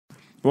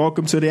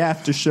Welcome to the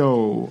after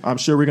show. I'm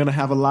sure we're going to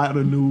have a lot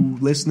of new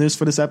listeners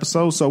for this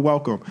episode, so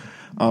welcome.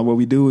 What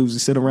we do is we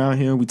sit around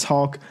here and we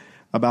talk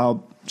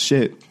about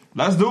shit.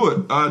 Let's do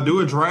it.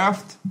 Do a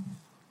draft.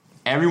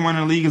 Everyone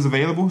in the league is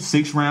available.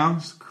 6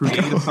 rounds. Create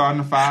a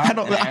starting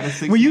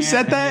 5. When you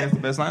said that,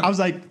 I was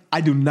like,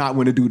 I do not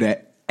want to do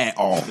that at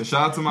all. So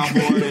shout out to my boy,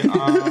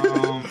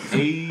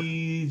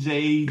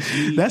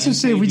 AJG. That's some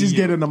shit we just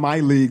get into my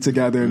league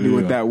together and do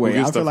it that way. Who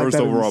gets the first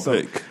overall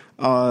pick?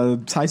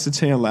 Tyson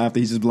Chandler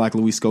after he just blocked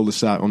Luis Scola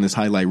shot on this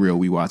highlight reel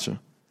we watching.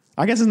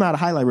 I guess it's not a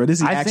highlight reel.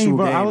 This is the actual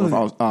game.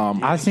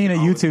 I seen a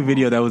YouTube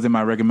video that was in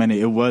my recommended.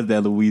 It was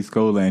that Luis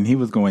Scola, and he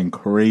was going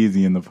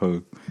crazy in the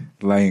post.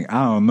 Like,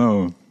 I don't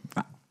know.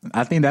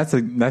 I think that's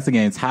a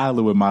game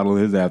Tyler would model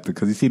his after,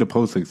 because you see the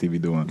post hooks he be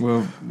doing.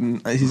 Well,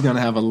 he's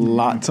gonna have a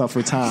lot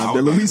tougher time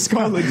than Luis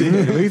Scola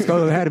did. Luis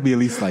Scola had to be at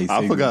least like 6.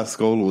 I forgot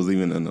Scola was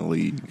even in the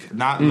league.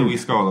 Not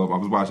Luis Scola. I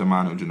was watching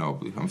Manu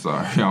Ginobili. I'm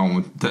sorry. I don't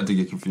want that to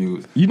get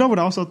confused. You know what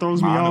also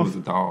throws me Manu off? was a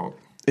dog.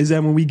 Is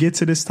that when we get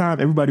to this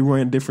time, everybody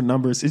running different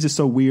numbers. It's just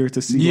so weird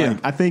to see. Yeah.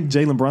 Like, I think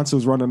Jalen Brunson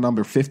was running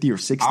number 50 or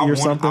 60 or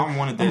something. I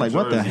wanted that I'm like,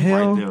 what the jersey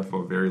hell? right there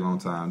for a very long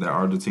time. That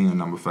Argentina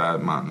number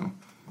 5 Manu.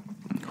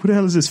 Who the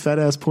hell is this fat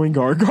ass point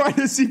guard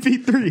guarding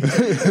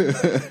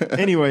CP3?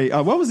 Anyway,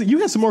 what was it? You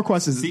had some more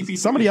questions. CP3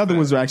 Some of the other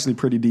ones were actually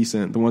pretty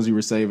decent. The ones you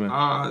were saving.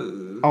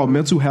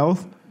 Mental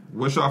health.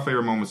 What's your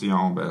favorite moments in your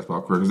own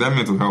basketball career? Because that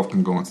mental health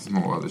can go into some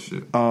more other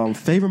shit.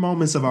 Favorite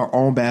moments of our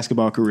own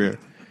basketball career.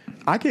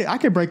 I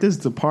can break this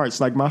into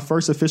parts. Like my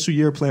first official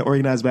year playing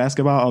organized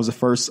basketball, I was the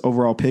first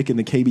overall pick in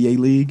the KBA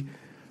league.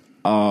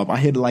 I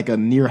hit like a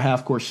near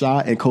half court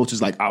shot, and coach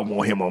was like, "I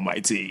want him on my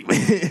team."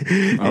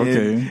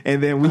 Okay.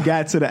 And then we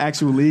got to the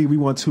actual league. We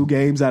won 2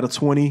 games out of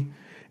 20,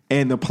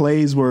 and the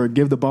plays were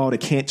give the ball to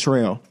Kent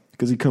Trail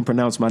because he couldn't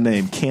pronounce my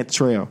name, Kent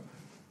Trail,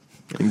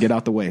 and get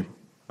out the way.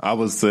 I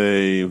would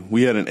say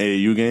we had an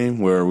AAU game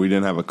where we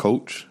didn't have a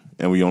coach,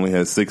 and we only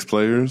had 6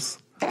 players.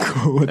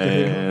 What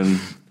the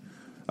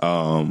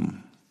hell?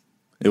 And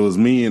it was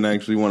me and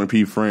actually one of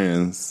P's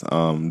friends,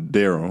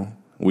 Daryl.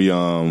 We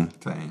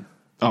Dang.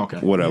 Okay.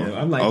 Whatever.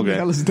 Yeah, I'm like, okay. What the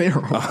hell is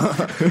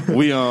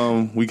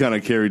Daryl? we kind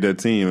of carried that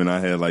team, and I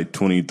had like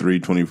 23,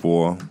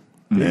 24,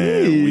 and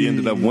we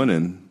ended up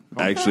winning.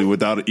 Actually,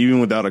 without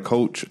a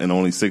coach and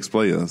only 6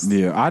 players.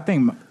 Yeah, I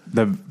think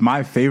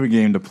my favorite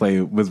game to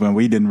play was when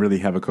we didn't really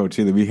have a coach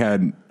either. We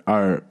had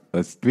Coach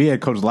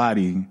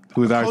Lottie,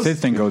 who was our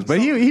assistant coach, but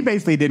he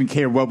basically didn't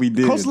care what we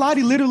did. Coach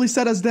Lottie literally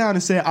set us down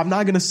and said, "I'm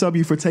not going to sub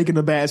you for taking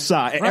a bad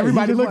shot." And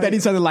everybody looked at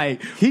each other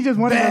like, he just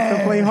wanted us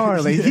to play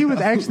hard. Like, he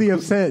was actually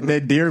upset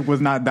that Derek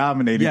was not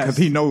dominating because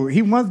he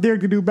wants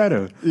Derek to do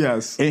better.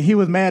 Yes, and he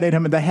was mad at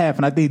him at the half.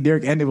 And I think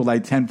Derek ended with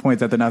like 10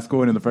 points after not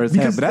scoring in the first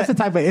half. But that's the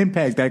type of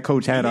impact that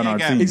coach had on our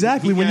team.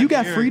 Exactly. When you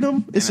got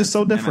freedom, it's just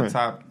so different.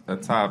 A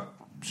top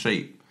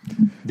shape.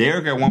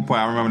 Derek, at one point,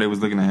 I remember they was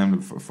looking at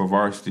him for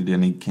varsity.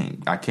 Then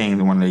I came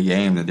to one of their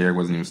games, and Derek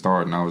wasn't even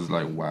starting. I was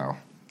like, wow.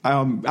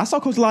 I saw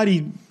Coach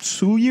Lottie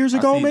 2 years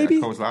ago, maybe.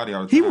 Coach Lottie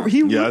all the time. I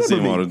see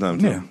him all the time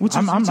too. Yeah, which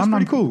is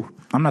pretty cool.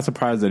 I'm not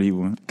surprised that he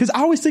went. Because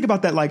I always think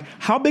about that, like,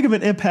 how big of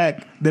an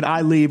impact did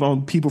I leave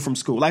on people from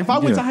school? Like, if I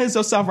went to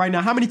Hinsdale South right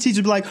now, how many teachers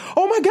would be like,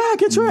 "Oh my God,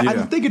 get your..."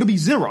 I think it'll be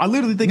 0. I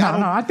literally think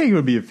I think it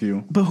would be a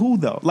few. But who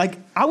though? Like,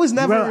 I was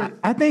never. Well,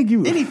 I think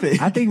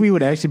anything. I think we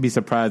would actually be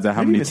surprised at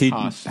how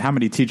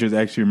many teachers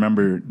actually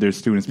remember their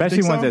students,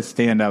 especially ones that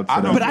stand out to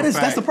them. But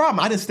that's the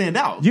problem. I didn't stand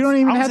out. You don't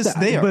even have to.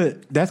 There.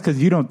 But that's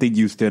because you don't think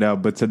you stood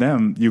out. But to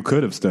them, you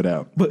could have stood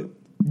out. But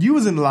you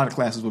was in a lot of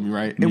classes with me,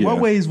 right? In what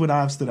ways would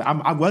I have stood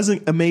out? I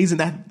wasn't amazing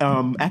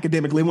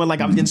academically. When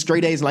I was getting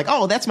straight A's and like,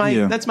 oh, that's my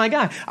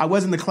guy. I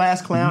wasn't the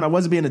class clown. I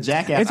wasn't being a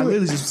jackass. I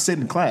literally just sit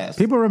in class.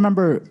 People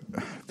remember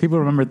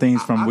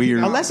things from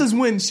weird. Unless it's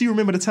when she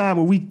remember the time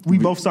when we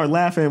both start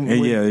laughing.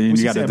 When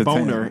she said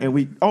boner, and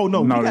we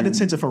got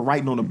detention for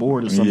writing on the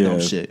board or some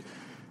dumb shit.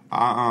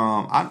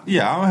 I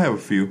have a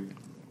few.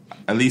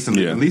 At least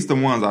the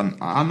ones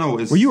I know.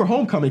 Well, you were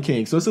homecoming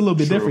king, so it's a little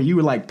bit different. You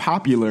were like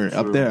popular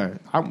up there.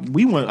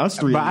 We went us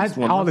 3. But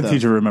all the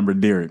teachers remember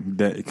Derek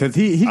because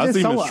he's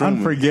just so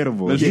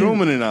unforgettable. Miss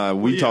Truman and I,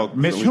 we talked.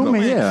 Miss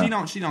Truman,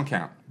 she don't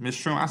count. Miss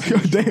Truman, I see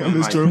damn,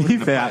 Miss Truman. He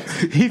said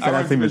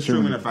I see Miss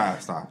Truman at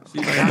 5-star.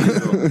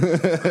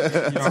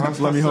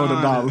 Let me hold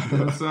 $1.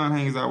 Her son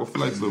hangs out with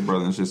Flex little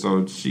brother and shit,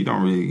 so she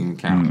don't really even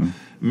count.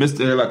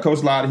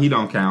 Coach Lottie, he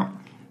don't count.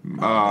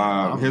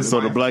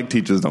 So the black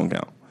teachers don't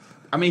count.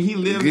 I mean, he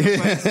lived in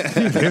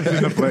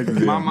the place.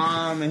 My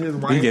mom and his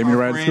wife. He gave me a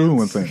ride to school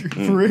one thing.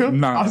 For real?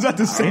 No. I was about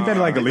to say. Ain't that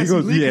like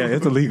illegal? Yeah,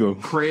 it's illegal.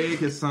 Craig,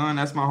 his son,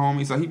 that's my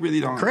homie. So he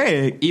really don't.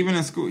 Craig? Even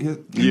in school. He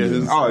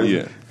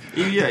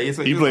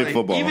played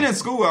football. Even in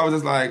school, I was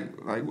just like,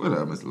 what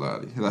up, Mr.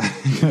 Lottie?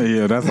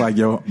 Yeah, that's like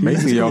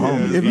basically your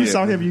homie. If you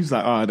saw him, you was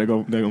like, oh, they're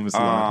going to Mr.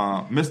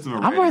 Lottie. Mr.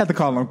 Moretti. I'm going to have to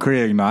call him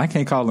Craig. No, I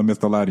can't call him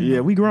Mr. Lottie. Yeah,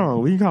 we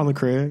grown. We can call him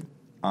Craig.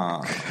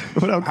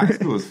 What up, Craig? High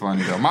school was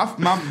funny, though.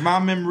 My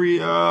memory,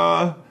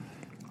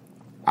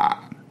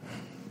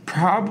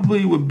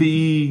 probably would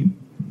be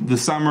the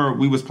summer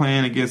we was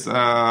playing against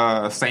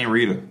St.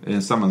 Rita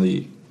in summer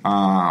league.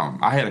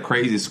 I had a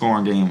crazy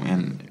scoring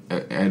game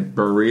at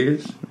Burr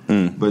Ridge,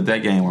 but that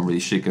game wasn't really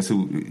shit because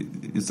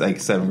it's like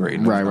 7th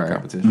grade, Right.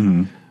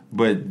 competition.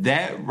 But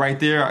that right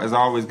there is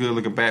always good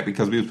looking back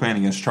because we was playing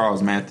against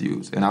Charles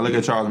Matthews, and I look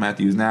at Charles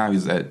Matthews now.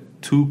 He's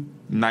at 2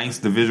 nice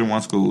Division I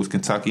schools,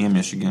 Kentucky and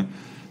Michigan.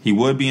 He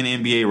would be in the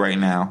NBA right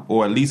now,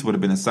 or at least would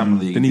have been in summer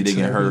league if he didn't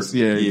get hurt.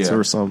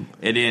 Or something.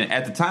 And then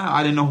at the time,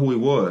 I didn't know who he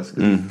was.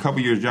 'Cause he was a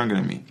couple years younger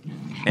than me.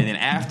 And then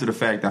after the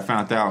fact, I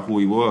found out who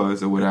he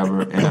was or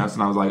whatever, and that's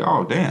when I was like,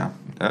 oh damn,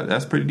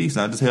 that's pretty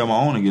decent. I just held my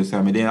own against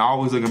him. And then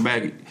always looking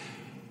back,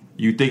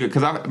 you think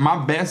because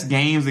my best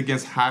games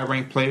against high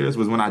ranked players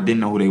was when I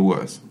didn't know who they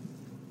was.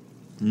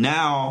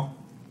 Now,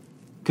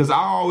 because I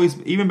always,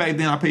 even back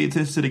then, I paid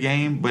attention to the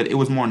game, but it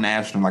was more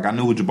national. Like I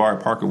knew who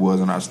Jabari Parker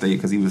was in our state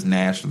because he was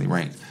nationally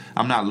ranked.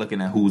 I'm not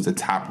looking at who's the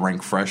top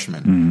ranked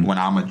freshman when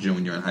I'm a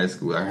junior in high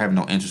school. I have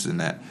no interest in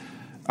that.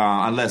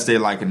 Unless they're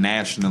like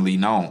nationally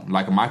known.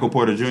 Like Michael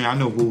Porter Jr., I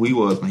knew who he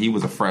was when he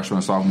was a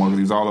freshman, sophomore, because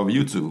he was all over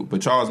YouTube.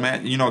 But Charles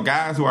Matt,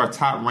 guys who are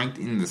top ranked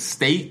in the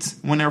state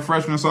when they're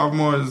freshmen and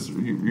sophomores,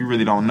 you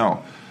really don't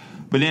know.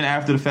 But then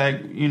after the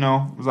fact, it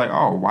was like,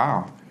 oh,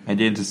 wow. And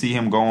then to see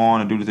him go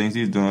on and do the things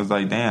he's doing, it's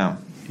like, damn.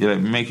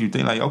 It makes you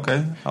think like,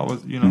 okay, I was,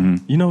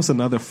 It's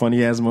another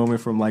funny ass moment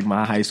from like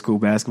my high school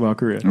basketball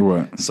career.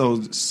 What?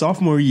 So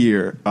sophomore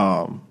year,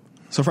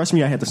 so freshman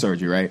year I had the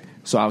surgery, right?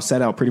 So I was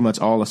set out pretty much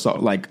all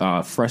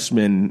of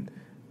freshman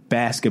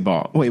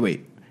basketball.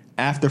 Wait.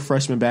 After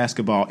freshman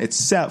basketball,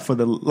 except for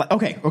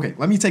okay.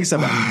 Let me take a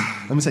step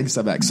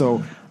back.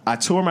 So I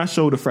tore my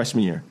shoulder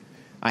freshman year.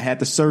 I had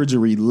the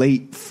surgery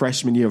late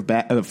freshman year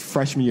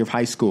of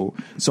high school.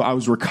 So I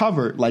was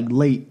recovered like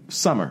late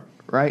summer,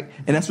 right?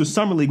 And that's what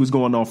summer league was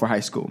going on for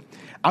high school.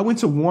 I went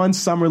to one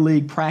summer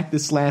league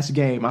practice /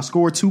 game. I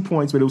scored 2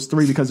 points, but it was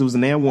 3 because it was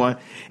an and 1.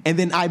 And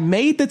then I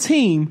made the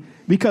team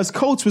because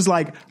coach was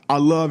like, I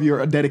love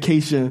your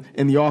dedication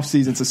in the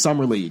offseason to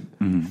summer league.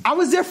 I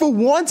was there for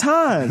one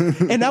time.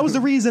 And that was the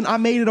reason I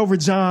made it over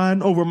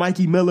John, over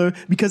Mikey Miller,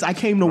 because I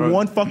came to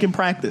one fucking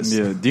practice.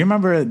 Yeah. Do you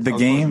remember the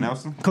game?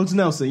 Coach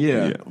Nelson,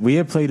 yeah. We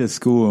had played a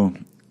school,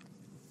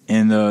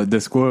 and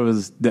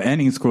the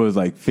ending score was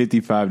like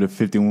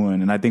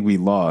 55-51, and I think we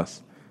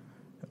lost.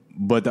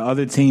 But the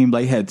other team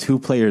had 2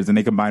 players, and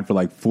they combined for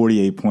like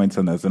 48 points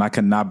on us, and I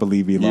could not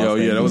believe we lost.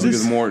 That was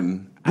against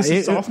Morton. This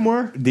is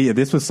sophomore? Yeah,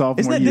 this was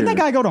sophomore year. Didn't that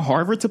guy go to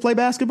Harvard to play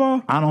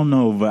basketball? I don't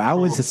know, but I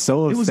was just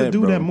so upset, It was a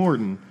dude bro. at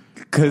Morton.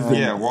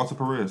 Walter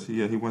Perez.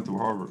 Yeah, he went to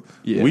Harvard.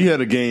 Yeah. We had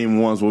a game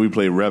once where we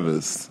played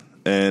Revis,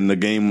 and the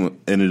game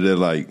ended at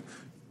like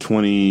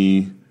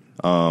 20,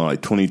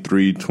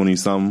 23, 20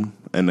 something,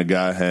 and the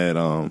guy had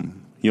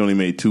he only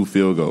made 2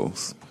 field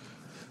goals,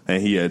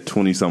 and he had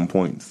 20 some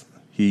points.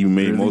 He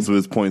made most of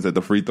his points at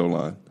the free throw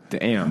line.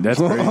 Damn. That's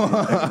crazy.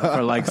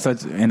 For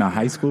such in a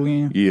high school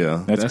game?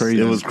 Yeah. That's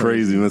crazy. It was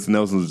crazy. Mr.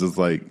 Nelson was just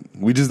like,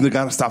 we just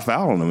got to stop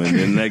fouling him. And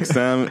then next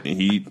time,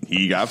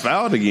 he got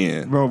fouled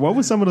again. Bro, what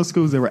were some of those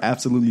schools that were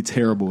absolutely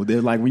terrible?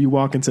 They're like, when you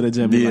walk into the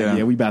gym, you're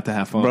like, we about to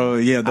have fun. Bro,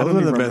 yeah, those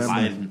are the best.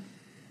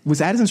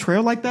 Was Addison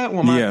Trail like that?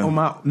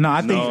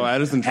 I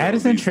think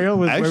Addison Trail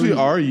was actually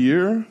our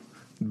year.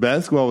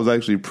 Basketball was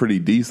actually pretty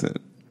decent.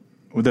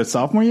 The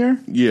sophomore year?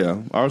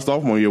 Yeah, our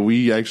sophomore year,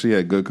 we actually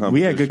had good competition.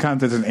 We had good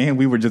competition, and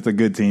we were just a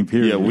good team,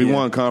 period. Yeah, we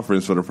won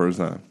conference for the first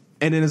time.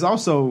 And then it's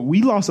also,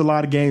 we lost a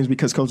lot of games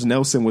because Coach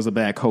Nelson was a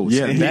bad coach.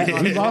 Yeah,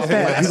 we lost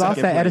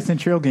that Addison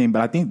Trail game,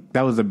 but I think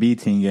that was a B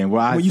team game.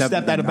 When you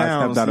stepped out of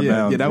bounds.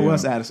 Yeah, that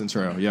was Addison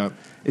Trail. Yeah.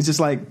 It's just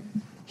like,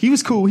 he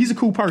was cool. He's a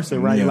cool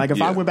person, right? Yeah,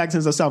 if I went back to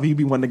himself, he'd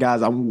be one of the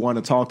guys I would want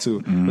to talk to.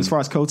 But as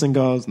far as coaching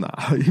goes, nah,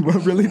 he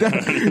wasn't really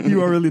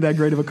that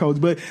great of a coach.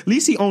 But at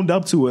least he owned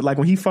up to it. Like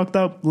when he fucked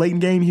up late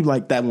in game, he'd be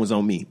like, that one was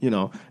on me,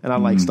 And I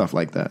like stuff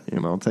like that,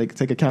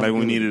 Take account. Like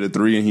we needed a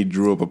 3 and he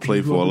drew up a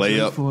play for a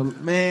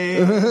layup.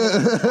 Man,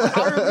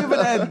 I remember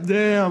that.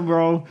 Damn,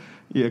 bro.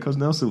 Yeah, Coach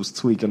Nelson was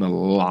tweaking a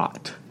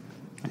lot.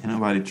 Ain't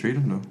nobody treat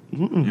him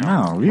though.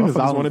 No, we was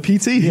on a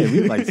PT. Yeah,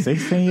 we were like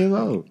 16 years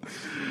old.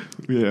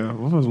 Yeah,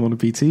 one of us won a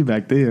PT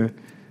back there.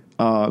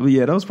 But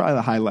yeah, those are probably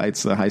the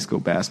highlights of high school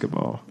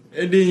basketball.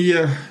 And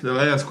then, the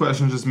last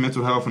question is just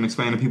mental health and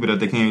explain to people that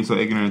they can't be so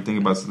ignorant and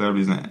think about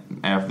celebrities and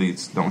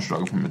athletes don't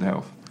struggle from mental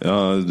health.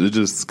 It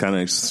just kind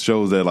of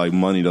shows that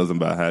money doesn't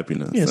buy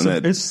happiness. Yeah, so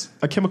it's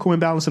a chemical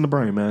imbalance in the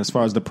brain, man. As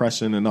far as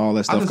depression and all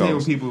that stuff goes. I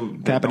just hate when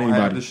people that don't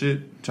have the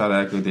shit try to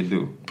act like they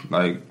do.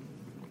 I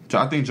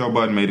think Joe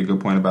Budden made a good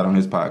point about it on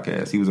his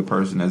podcast. He was a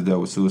person that's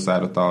dealt with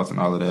suicidal thoughts and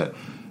all of that.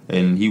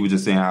 And he was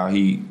just saying how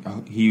he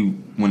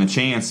when a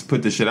Chance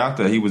put this shit out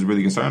there, he was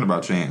really concerned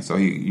about Chance. So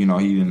he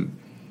didn't,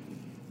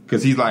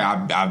 because he's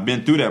like, I've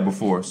been through that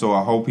before. So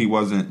I hope he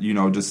wasn't,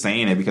 just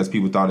saying it because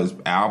people thought his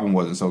album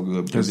wasn't so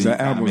good. Because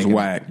the album was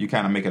whack. You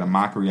kind of making a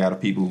mockery out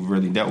of people who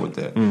really dealt with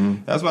that.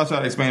 Mm-hmm. That's why I try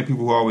to explain to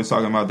people who are always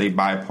talking about they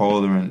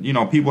bipolar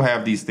and people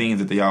have these things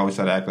that they always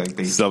try to act like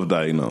they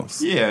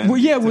self-diagnosed. Yeah. Well,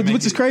 yeah,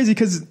 which is crazy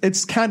because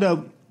it's kind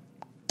of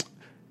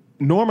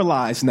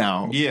normalized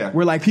now. Yeah.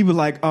 Where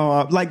people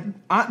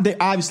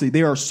obviously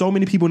there are so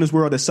many people in this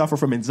world that suffer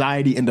from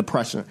anxiety and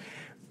depression.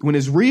 when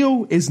it's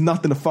real, it's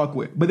nothing to fuck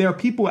with. But there are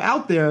people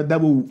out there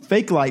that will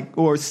fake like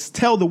or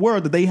tell the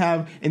world that they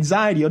have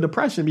anxiety or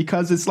depression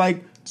because it's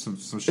like Some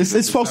shit it's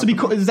that's supposed to be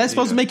happening. cool. Is that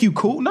supposed to make you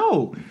cool?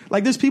 No.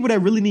 Like there's people that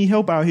really need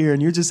help out here,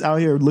 and you're just out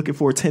here looking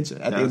for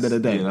attention at the end of the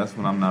day. Yeah, that's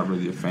when I'm not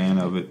really a fan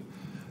of it.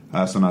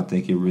 That's when I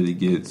think it really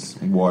gets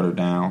watered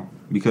down.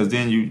 Because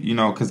then you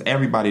know, because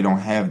everybody don't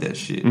have that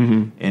shit,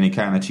 and it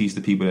kind of cheats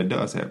the people that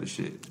does have the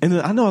shit. And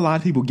then I know a lot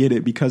of people get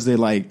it because they're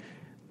like,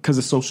 because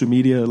of social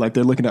media, like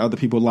they're looking at other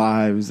people's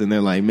lives and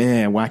they're like,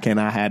 man, why can't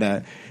I have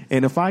that?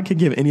 And if I could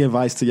give any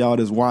advice to y'all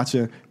that's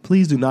watching,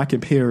 please do not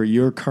compare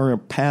your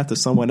current path to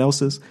someone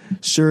else's.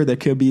 Sure, there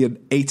could be an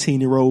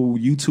 18-year-old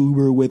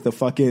YouTuber with a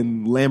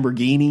fucking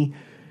Lamborghini.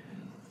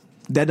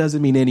 That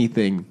doesn't mean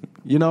anything.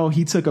 You know,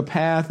 he took a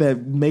path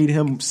that made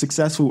him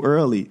successful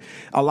early.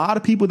 A lot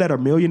of people that are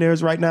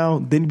millionaires right now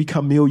didn't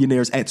become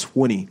millionaires at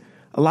 20.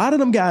 A lot of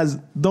them guys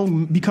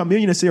don't become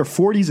millionaires in their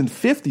 40s and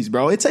 50s,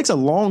 bro. It takes a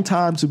long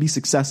time to be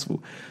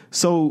successful.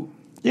 So,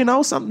 you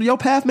know, your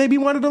path may be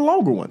one of the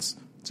longer ones.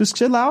 Just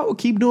chill out,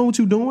 keep doing what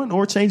you're doing,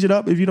 or change it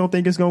up if you don't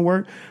think it's going to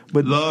work.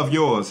 But Love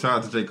Yours. Shout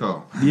out to J.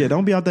 Cole. yeah,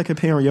 don't be out there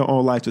comparing your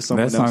own life to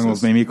someone That else's. song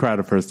almost made me cry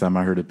the first time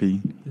I heard it,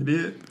 P. You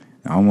did?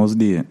 I almost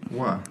did.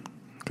 Why?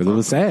 Because it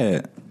was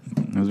sad.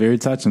 It was very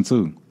touching,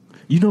 too.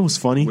 You know what's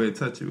funny? Where it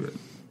touch you at?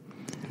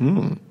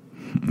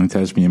 It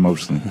touched me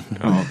emotionally.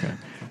 Oh, okay.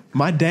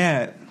 My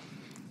dad,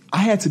 I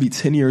had to be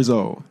 10 years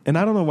old. And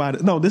I don't know why.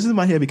 No, this is in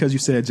my head because you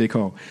said J.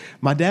 Cole.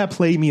 My dad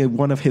played me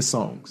one of his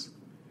songs.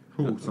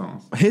 Who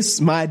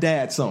songs? My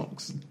dad's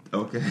songs.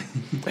 Okay.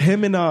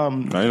 Him and I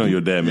know your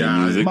dad made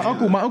Yeah, music.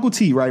 my uncle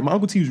T, right? My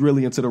uncle T was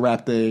really into the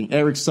rap thing.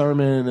 Eric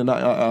Sermon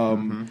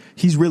and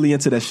he's really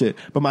into that shit.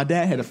 But my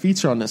dad had a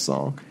feature on that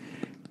song.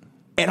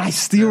 And I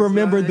still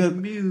remember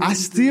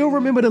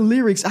the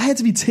lyrics. I had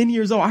to be 10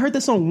 years old. I heard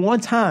that song one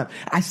time.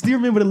 I still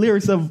remember the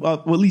lyrics of well,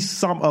 at least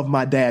some of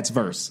my dad's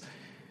verse.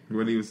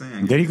 What he was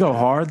saying. Did he go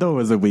hard, though, or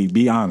was it weak?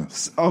 Be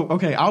honest. Oh,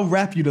 okay. I'll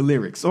rap you the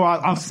lyrics, or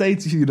I'll say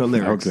to you the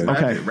lyrics.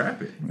 Okay. Rap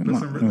it.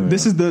 Listen, really.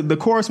 This is the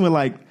chorus went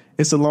like,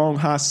 "It's a long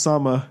hot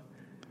summer.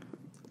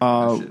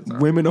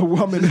 Women or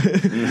woman,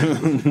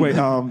 wait,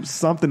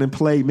 something in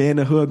play. Man,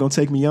 the hood gonna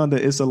take me under.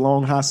 It's a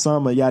long hot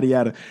summer. Yada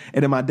yada."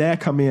 And then my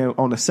dad come in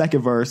on the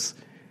second verse.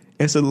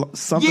 It's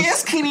something.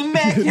 Yes, Kenny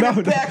Mac in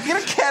the back in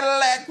a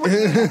Cadillac.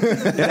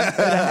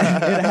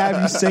 It'll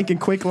have you sinking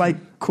quick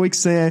like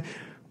quicksand.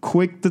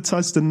 Quick to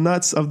touch the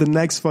nuts of the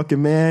next fucking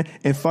man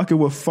and fucking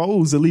with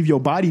foes to leave your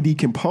body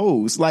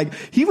decomposed. Like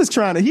he was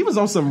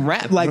on some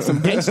rap, like some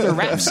gangster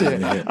rap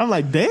shit. I'm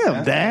like, damn, That's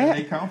where dad.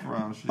 they come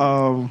from.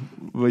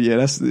 Shit. But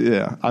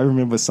yeah, I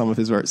remember some of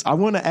his verse. I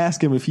want to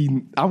ask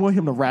him I want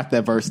him to rap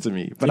that verse to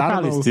me, but He I don't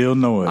probably know. still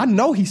know it. I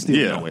know he still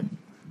Yeah. know it.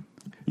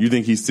 You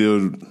think he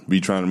still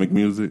be trying to make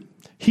music?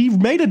 He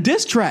made a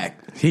diss track.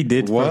 He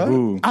did What? for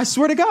who? I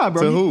swear to God,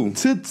 bro. To who?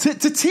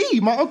 To T,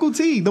 my Uncle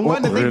T, the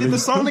one that they really? did the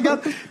song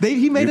together.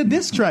 He made a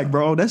diss track,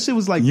 bro. That shit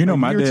was like You know, a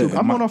my year or dad. two.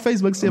 I'm on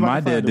Facebook. See if I my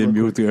can dad find did it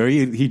real quick.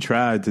 music, or he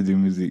tried to do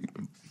music.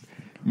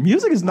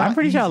 Music is not. I'm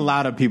pretty easy. sure a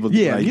lot of people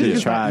Yeah, like music just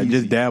is not tried, easy.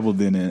 just dabbled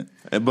in it.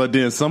 But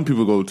then some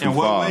people go too In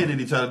what far. way did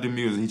he try to do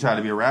music? He tried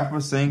to be a rapper,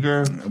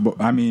 singer.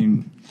 But, I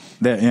mean,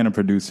 that and a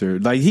producer.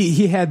 Like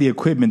he had the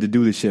equipment to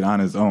do this shit on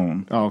his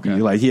own. Oh, okay.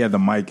 Like he had the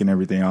mic and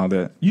everything, all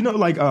that. You know,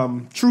 like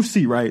True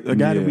C, right? A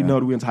guy that we Yeah. know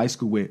that we went to high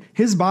school with.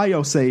 His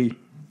bio say,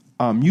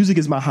 "Music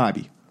is my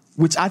hobby,"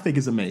 which I think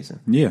is amazing.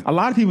 Yeah. A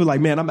lot of people are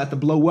like, "Man, I'm about to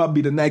blow up,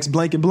 be the next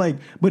blank and blank."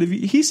 But if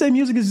he say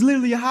music is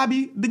literally a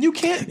hobby, then you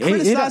can't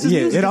criticize his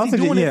music. It if also,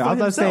 he's doing it I for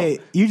was about to himself. say,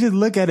 you just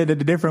look at it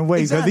in a different way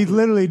because Exactly. he's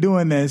literally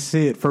doing that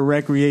shit for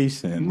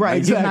recreation. Right, Like,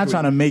 he's not exactly.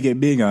 trying to make it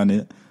big on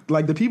it.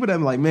 Like the people that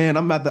are like, "Man,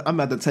 I'm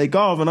about to take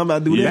off and I'm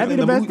about to do this." That'd be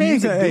and the best thing.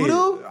 music Hey,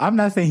 doo-doo? I'm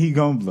not saying he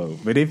gonna blow,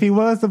 but if he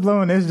was to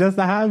blow and it's just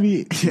a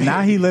hobby,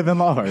 now he living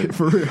large.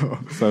 For real.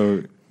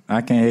 So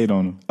I can't hate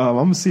on him. I'm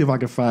gonna see if I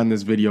can find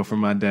this video from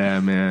my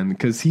dad, man,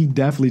 because he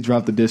definitely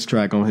dropped a diss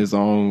track on his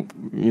own,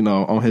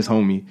 on his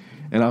homie,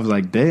 and I was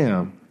like,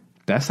 damn,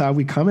 that's how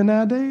we coming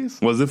nowadays.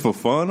 Was it for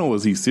fun or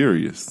was he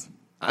serious?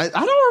 I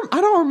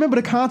don't remember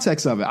the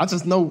context of it. I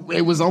just know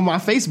it was on my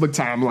Facebook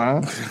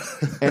timeline,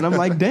 and I'm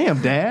like,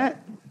 damn, dad.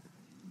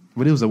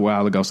 But it was a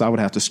while ago, so I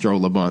would have to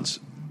stroll a bunch.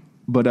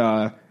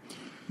 But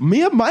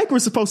me and Mike were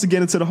supposed to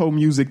get into the whole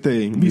music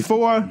thing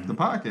before The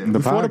podcast. The the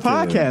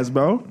podcast,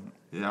 bro.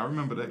 Yeah, I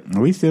remember that.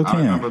 We still I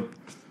can.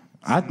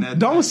 remember.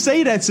 Don't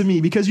say that to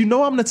me because you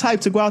know I'm the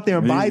type to go out there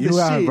and buy You this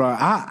are, shit. bro.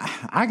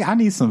 I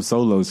need some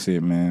solo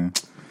shit, man.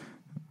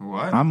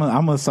 What?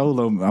 I'm a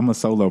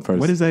solo person.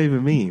 What does that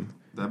even mean?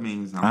 That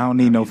means I don't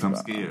need no. I'm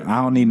scared.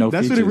 I don't need no.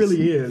 That's features. what it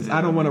really is. I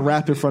don't want to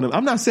rap in front of.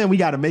 I'm not saying we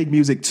got to make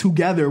music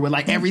together with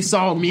like every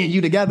song, me and you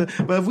together.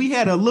 But if we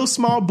had a little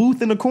small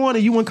booth in the corner,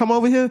 you wouldn't come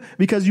over here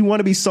because you want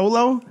to be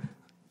solo.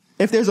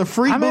 If there's a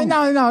free booth,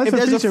 no. It's if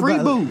there's feature, a free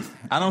but- booth,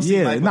 I don't see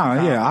Yeah, Mike with no,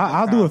 enough yeah,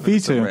 I'll do a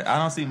confidence to feature. rap. I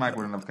don't see Mike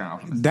with enough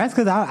confidence. That's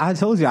because I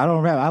told you I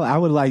don't rap. I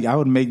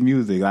would make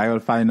music. I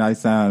would find a nice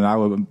sound. And I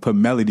would put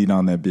melody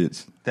on that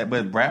bitch.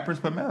 But rappers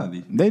put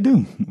melody. They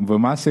do, but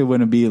my shit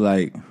wouldn't be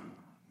like.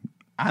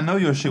 I know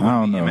your shit I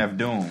would don't be know. MF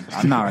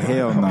Doom. No,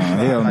 hell no,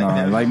 hell Like no.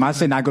 that. Like my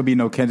shit not gonna be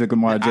no Kendrick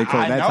Lamar, J. Cole,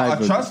 I that know, type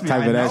of trust me,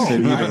 I that know.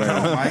 shit I either.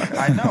 know, Mike,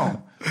 I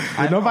know.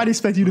 I know. Nobody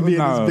expect you to be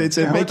No. in this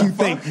bitch and make you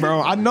think,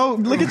 bro. I know.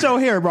 Look at your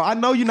hair, bro. I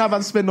know you're not about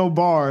to spit no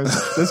bars.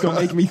 That's gonna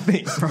make me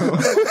think, bro.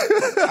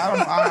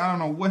 I don't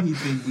know what he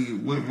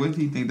think. What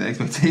he think the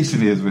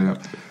expectation is with him.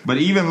 But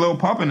even Lil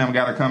Pump and them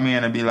got to come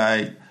in and be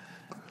like,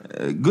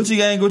 Gucci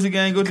gang, Gucci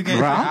gang, Gucci gang.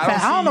 Bro, I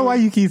don't know why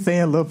you keep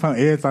saying Lil Pump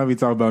every time we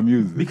talk about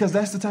music. Because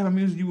that's the type of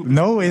music you would.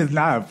 No, it's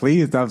not.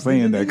 Please stop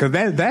saying that. Because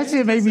that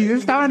shit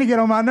it's starting to get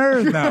on my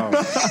nerves now.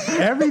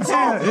 Every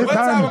time. It's What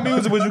type of starting.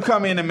 music would you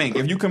come in and make?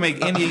 If you can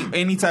make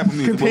any type of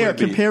music, what would it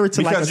be? Compare it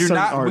to like a because you're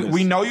certain not. artist.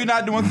 We know you're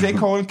not doing J.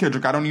 Cole and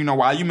Kendrick. I don't even know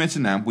why you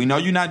mentioned them. We know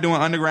you're not doing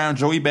underground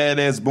Joey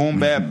Badass, Boom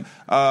Bap,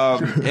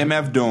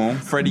 MF Doom,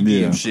 Freddie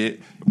Gibbs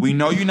shit. We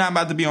know you're not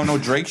about to be on no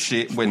Drake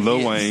shit with Lil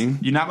hits. Wayne.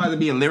 You're not about to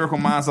be a lyrical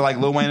monster like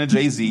Lil Wayne and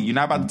Jay-Z. You're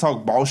not about to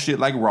talk bullshit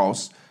like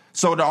Ross.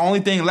 So the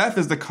only thing left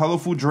is the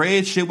colorful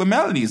dread shit with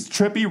melodies.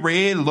 Trippy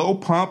Red, Lil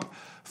Pump,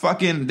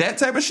 fucking that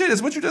type of shit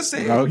is what you just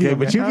said. Okay,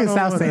 but you can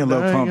stop saying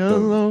Lil Pump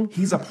though.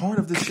 He's a part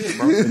of this shit,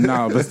 bro.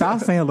 No, but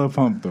stop saying Lil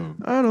Pump though.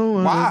 I don't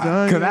want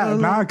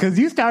Why? Cause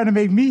you starting to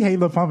make me hate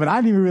Lil Pump, and I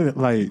didn't even really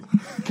like.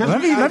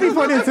 Let me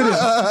put into this,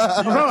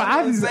 bro.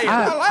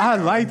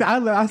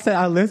 I said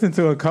I listened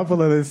to a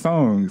couple of his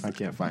songs. I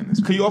can't find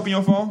this. Can you open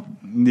your phone?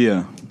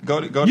 Yeah, Go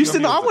to You your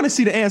still know. I music. want to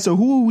see the answer.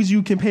 Who would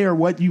you compare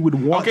what you would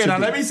want? Okay, to now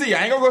do? let me see.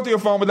 I ain't gonna go through your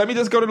phone, but let me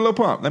just go to the Lil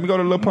Pump. Let me go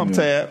to the Lil Pump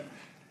tab.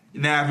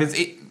 Now, if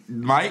it's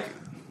Mike,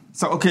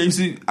 so okay, you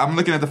see, I'm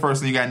looking at the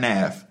first one. You got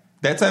Nav,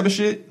 that type of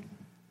shit.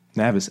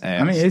 Nav is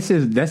ass. I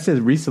mean that's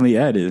just recently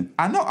added.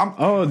 I know.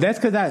 Oh, that's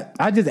because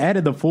I just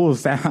added the full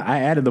sound. I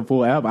added the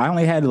full album. I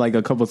only had like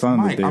a couple songs.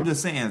 Mike, there. I'm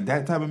just saying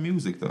that type of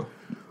music though.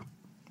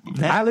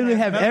 I literally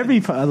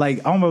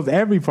have almost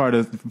every part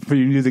of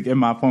free music in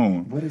my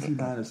phone. What is he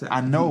about to say?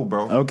 I know,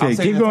 bro. Okay, I'm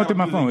saying keep the going type through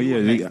my of phone. music you Yeah,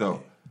 would make, yeah.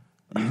 though.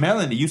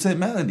 Melody, you said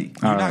melody.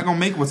 You're All not right. gonna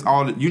make what's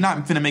all. You're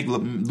not finna make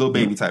Lil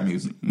Baby type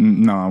music,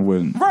 No, I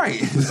wouldn't. right?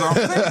 So I'm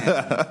saying,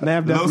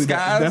 Nav Lil definitely,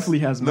 Skies definitely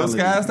has Lil melody.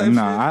 Skies type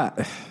No,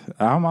 shit.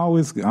 I'm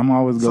always go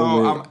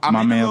So, with I'm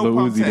my in the man Lil Lil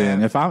Pump Uzi. Then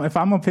tab. if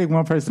I'm gonna pick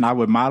one person, I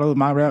would model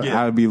my rap. Yeah.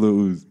 I would be Lil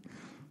Uzi.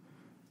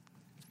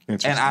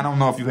 And I don't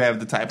know if you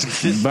have the type of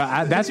shit.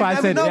 But that's you why I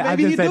never said know, I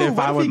maybe just you said do. if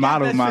What I if would he got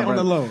model that my shit on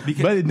the rap. low?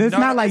 Because- But it's No,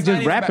 not like it's just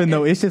not even rapping about-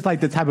 though. It's just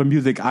like the type of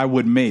music I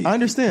would make. I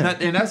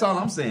understand. And that's all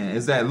I'm saying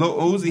is that Lil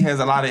Uzi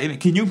has a lot of.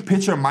 Can you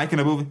picture Mike in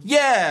a movie?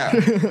 Yeah,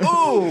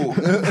 ooh,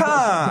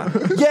 huh,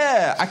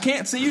 yeah. I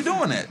can't see you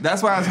doing it.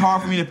 That's why it's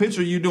hard for me to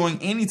picture you doing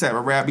any type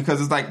of rap because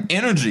it's like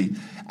energy.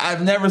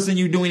 I've never seen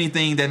you do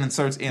anything that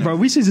inserts energy. Bro,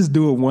 we should just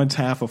do it one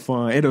time for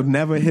fun. It'll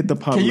never hit the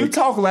public. Can you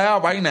talk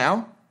loud right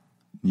now?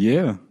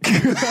 Yeah.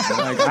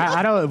 Like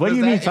I don't. What do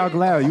you mean talk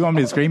loud? You want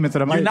me to scream into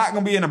the mic? You're not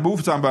gonna be in a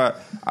booth talking about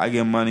I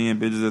get money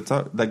and bitches that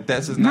talk like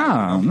that's just No,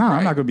 not. no, right.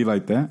 I'm not gonna be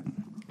like that.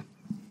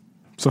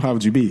 So how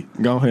would you be?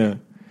 Go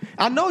ahead.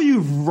 I know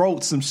you've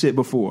wrote some shit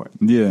before.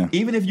 Yeah.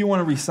 Even if you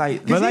want to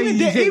recite, But like, even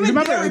you even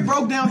remember- Derek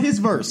broke down his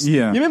verse.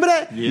 Yeah. You remember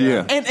that?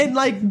 Yeah. And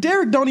like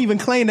Derek don't even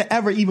claim to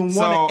ever even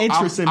want an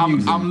interest in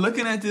music. I'm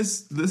looking at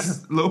this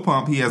Lil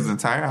Pump. He has the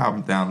entire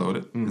album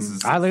downloaded. This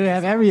is I literally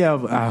have every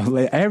album.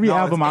 Every no,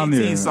 album it's on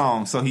 18 there.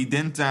 songs, so he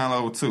didn't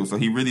download 2. So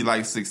he really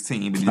likes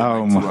 16, but he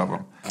Oh, likes 2 my. of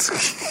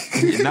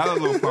them. Another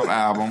Lil Pump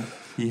album,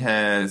 he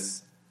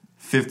has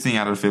 15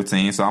 out of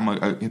 15.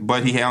 So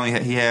but he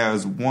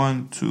has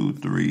 1, 2,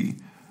 3,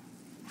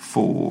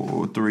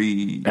 4,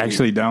 3.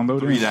 Actually downloaded?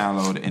 3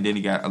 downloaded, and then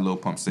he got a Lil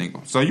Pump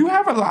single. So you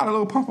have a lot of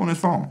Lil Pump on his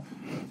phone.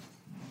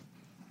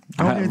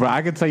 Bro,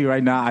 I can tell you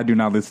right now, I do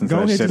not listen to Go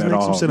that ahead, shit just at make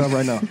all. some shit up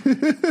right now.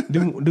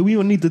 do we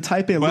even need to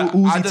type in Lil But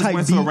Uzi I just type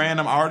went beat? to a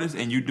random artist,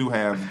 and you do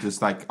have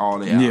just like all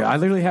the albums. Yeah, I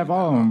literally have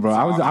all of them, bro.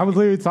 I was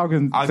literally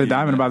talking I'll to give you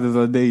Diamond that. about this the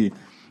other day.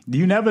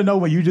 You never know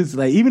when you just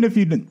like even if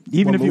you What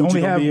only mood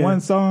you gonna have be in?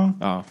 one song.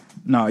 Oh.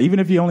 No, even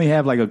if you only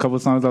have like a couple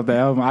songs off the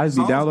album, I just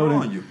be Songs grow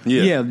downloading. on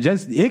you. Yeah.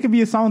 Just it could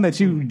be a song that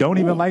you don't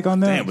even like on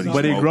there, Damn, but he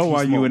but it smoked. grow He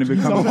on you and it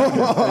becomes.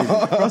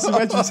 Russell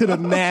went to the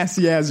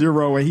nasty ass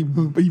Euro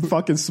and he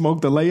fucking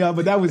smoked the layup,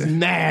 but that was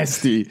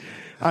nasty.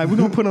 All right, we're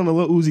gonna put on a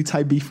Lil Uzi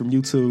type beat from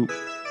YouTube.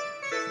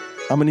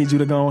 I'm gonna need you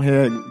to go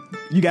ahead.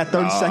 You got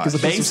 30 seconds to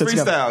put some Bass shit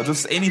together. freestyle,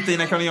 just anything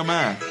that comes to your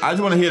mind. I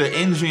just want to hear the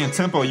energy and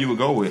tempo you would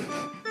go with.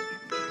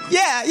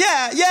 Yeah.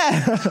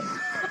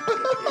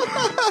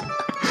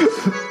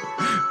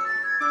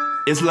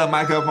 It's Lil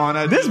Mike up on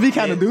that. This be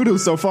kind of doo-doo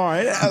so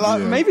far.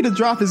 Maybe the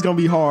drop is gonna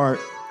be hard.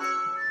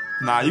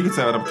 Nah, you can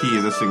tell them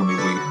kids. That shit gonna be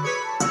weak.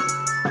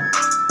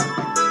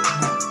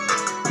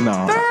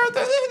 No.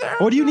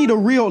 Or do you need a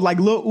real like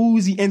Lil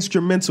Uzi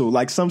instrumental,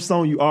 like some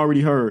song you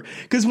already heard?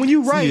 Because when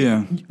you write,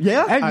 Yeah.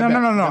 I bet.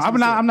 No. That's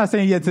what I'm not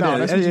saying yet to No, that.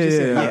 that's what you just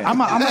said, yeah.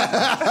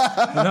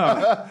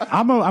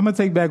 I'm gonna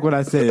take back what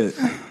I said.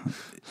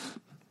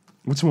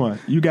 Which one?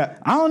 You got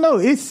I don't know.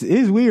 It's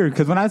weird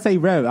because when I say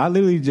rap, I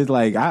literally just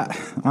like I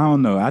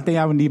don't know. I think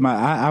I would need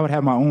I would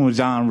have my own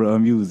genre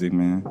of music,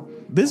 man.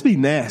 this be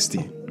nasty.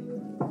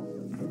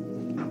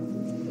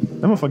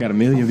 That motherfucker got 1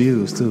 million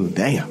views too.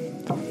 Damn.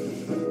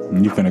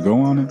 You finna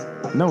go on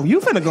it? No, you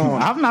finna go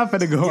on. I'm not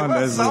finna go on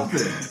that something.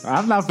 shit.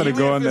 I'm not finna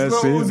go on that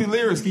Lil Uzi shit.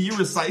 lyrics. Can you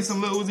recite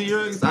some Lil Uzi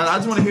lyrics? I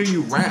just want to hear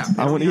you rap.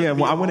 I want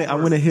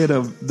to hear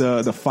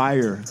the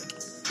fire.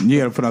 You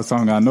gotta put on a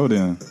song I know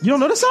then. You don't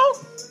know the song?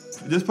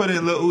 Just put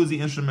in Lil Uzi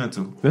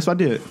instrumental. That's what I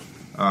did.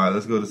 All right,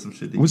 let's go to some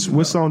shit.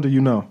 Which song do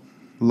you know?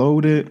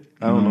 Loaded.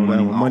 I don't know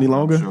that one. Money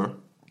Longer. Sure.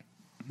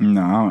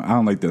 No, I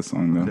don't like that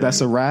song though.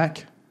 That's a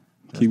rack.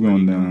 Keep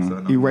going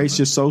down. Erase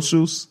your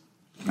socials.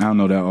 I don't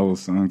know that old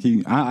song.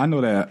 I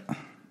know that.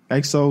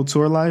 EXO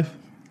Tour Life.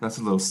 That's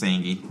a little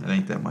singy. It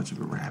ain't that much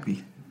of a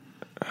rappy.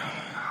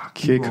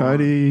 Kid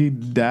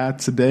Cudi. Die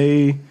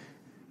Today.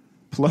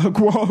 Plug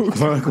Walk.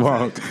 Plug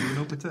Walk. You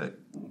know, protect.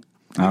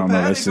 I don't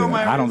know that shit.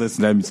 I don't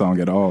listen to that song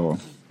at all.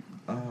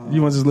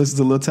 You want to just listen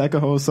to Lil Tecca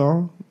whole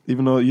song,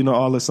 even though you know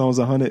all the songs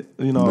 100.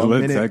 You know,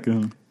 Lil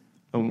Tecca.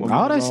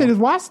 All that shit is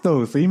watched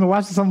though. So you been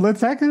watching some Lil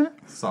Tecca?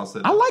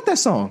 I like that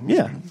song.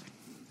 Yeah,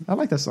 I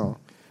like that song.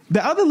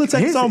 The other Lil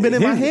Tecca song been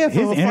in my head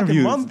for a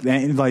fucking month.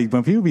 And like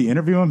when people be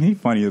interviewing him, he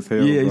funny as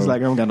hell. Yeah, he's bro.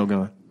 like, I don't got no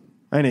gun.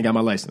 I ain't got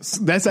my license.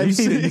 That's how you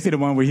see the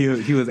one where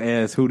he was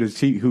asked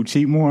who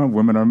cheat more,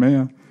 women or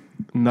men?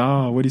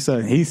 No, what'd he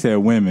say? He said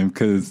women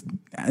because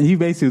he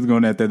basically was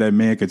going after that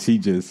man could cheat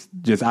just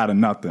out of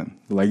nothing.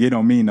 Like it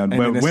don't mean nothing.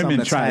 And but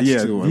women try.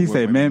 Yeah, he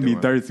said men be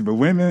thirsty, but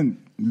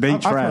women they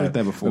try. I've heard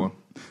that before.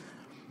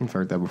 I've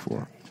heard that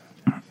before.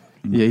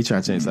 Yeah, he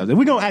trying to change something.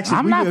 We're gonna actually.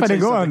 I'm not gonna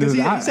go on this.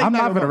 I'm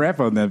not gonna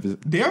rap on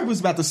that. Derek was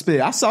about to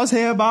spit. I saw his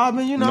hair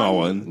bobbing. You know. No, I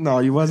wasn't. No,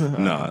 you wasn't.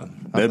 Nah,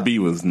 that beat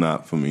was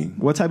not for me.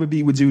 What type of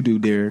beat would you do,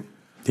 Derek?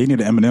 He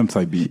need an Eminem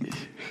type beat.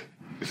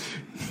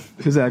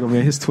 His man,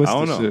 his twisted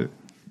I don't know. shit.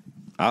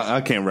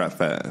 I can't rap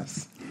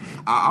fast.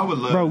 I would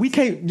love. Bro, we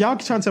can't. Y'all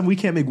trying to tell me we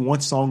can't make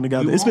one song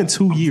together? It's been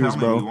 2 years,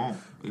 bro.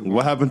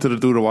 What happened to the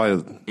Through the Wire?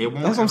 That's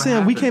what I'm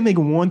saying. We can't make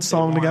one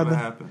song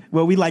together.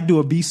 Well, we like do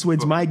a beat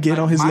switch. Mike get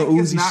on his little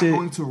Uzi shit. Mike is not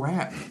going to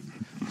rap.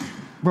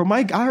 Bro,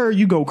 Mike, I heard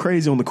you go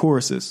crazy on the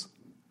choruses.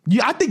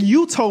 I think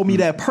you told me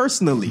that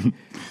personally,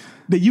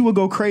 that you would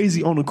go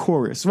crazy on the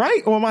chorus,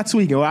 right? Or am I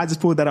tweaking? Or I just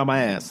pulled that out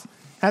my ass?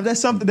 Have that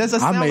something? That's a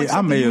sound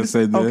I may have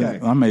said that. Okay.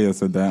 I may have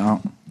said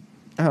that.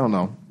 I don't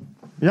know.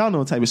 Y'all know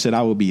what type of shit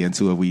I would be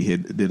into if we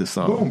did a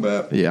song. Boom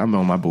bap. Yeah, I'm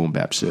on my boom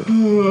bap shit.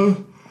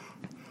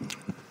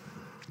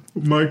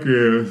 Mike,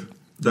 that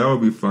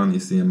would be funny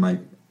seeing Mike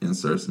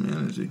insert some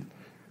energy.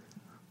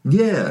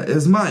 Yeah,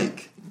 it's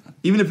Mike.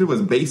 Even if it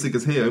was basic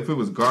as hell, if it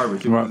was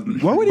garbage, what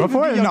would it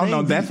before, be your no,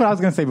 name that's what I was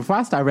gonna say. Before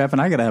I start rapping,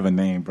 I gotta have a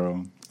name,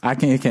 bro.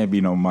 It can't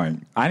be no Mike.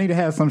 I need to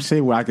have some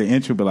shit where I can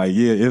intro, but like,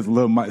 yeah, it's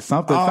Lil Mike.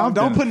 Something.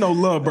 Don't put no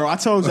love, bro. I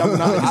told you I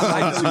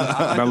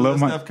I like Lil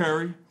Steph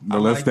Curry. The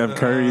Lil Steph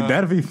Curry.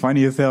 That'd be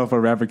funny as hell if a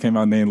rapper came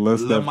out named Lil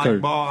Steph Mike Curry.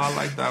 Ball. I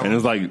like that. And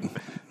it's like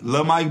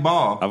Lil Mike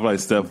Ball. I feel like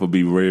Steph would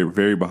be very,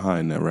 very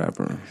behind that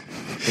rapper.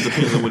 It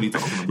depends on what he's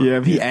talking about. Yeah,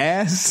 if he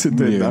asks,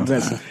 then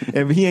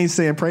if he ain't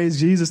saying praise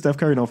Jesus, Steph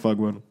Curry don't fuck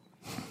with him.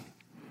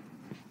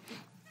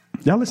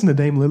 Y'all listen to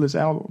Dame Lillard's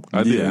album?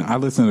 I did. Yeah, I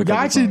listened to.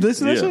 Y'all actually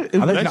listen to that shit?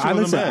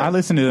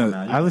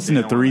 I listened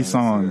to 3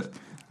 songs.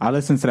 I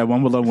listened to that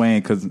one with Lil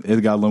Wayne because it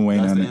got Lil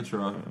Wayne That's on the it.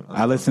 intro.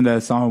 I listened to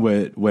that song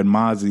with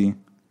Mozzie.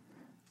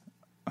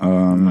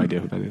 No idea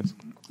who that is.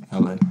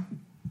 LA.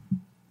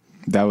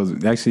 That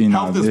was actually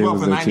Health is it wealth,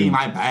 was and I actually- need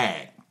my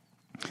bag.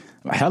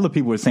 Hella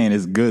people were saying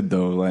it's good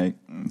though. Like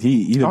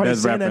he the Are they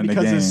best saying rapper that in the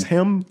because game. it's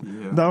him,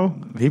 though?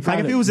 He Like,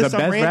 probably- if it was just the some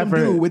best random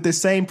rapper- dude with the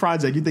same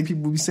project, you think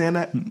people would be saying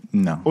that?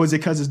 No. Or is it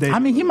because it's Dame? I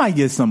mean, he might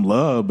get some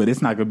love, but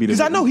it's not gonna be the.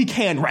 Because I know he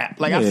can rap.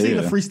 Like, I've Yeah, seen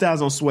yeah. the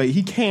freestyles on Sway.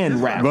 He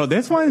can rap. Bro,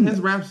 this one. His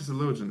rap's just a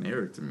little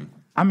generic to me.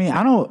 I mean,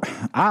 I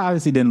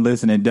obviously didn't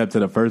listen in depth to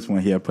the first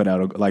one he had put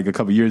out like a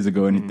couple years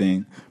ago or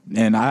anything.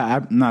 And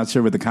I'm not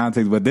sure what the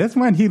context, but this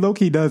one, he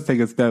low-key does take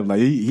a step. Like,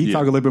 he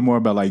talk a little bit more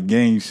about, like,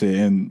 gang shit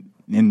and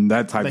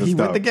that type Like, of he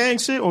stuff. with the gang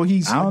shit, or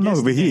he's I don't know,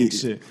 against but the he- gang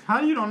shit? How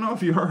do you don't know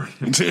if you heard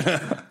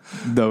it?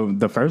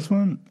 The first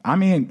one? I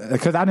mean,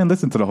 because I didn't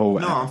listen to the whole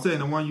No, I'm saying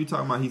the one you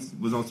talking about, he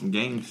was on some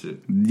gang shit.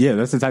 Yeah,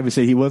 that's the type of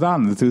shit he was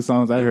on, the 2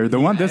 songs I heard.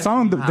 This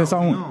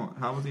song,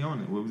 How was he on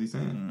it? What was he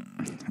saying?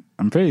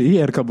 he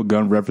had a couple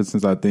gun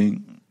references, I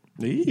think.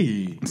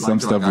 Eee. Some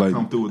stuff I like,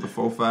 come through with the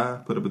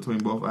 4-5, put it between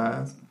both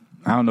eyes.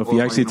 I don't know if Or he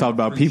like, actually you know, talked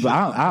about free people. shit.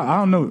 I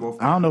don't know.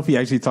 I don't know if he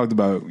actually talked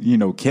about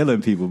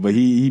killing people, but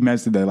he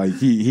mentioned that like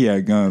he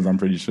had guns. I'm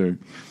pretty sure,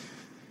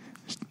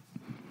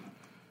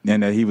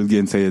 and that he was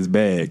getting to his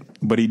bag.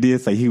 But he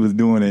did say he was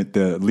doing it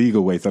the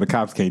legal way, so the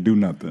cops can't do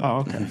nothing. Oh,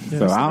 okay. Yeah,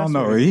 So I don't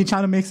know. He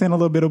trying to mix in a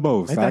little bit of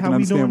both. Ain't So that I can how we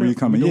understand doing where it? you're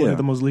coming. We doing Yeah, it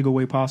the most legal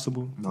way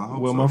possible. I hope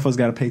Well, so. motherfuckers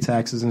got to pay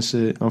taxes and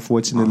shit.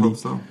 Unfortunately, I hope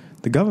so.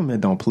 the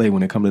government don't play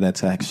when it comes to that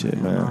tax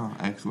shit, man. Oh,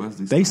 ask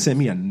Wesley. They sent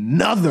me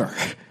another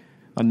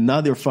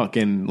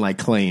fucking like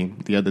claim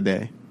the other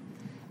day.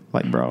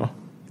 Like, bro,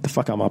 get the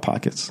fuck out of my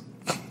pockets.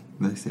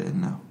 They said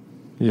no.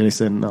 Yeah, they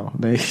said no.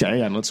 I ain't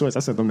got no choice. I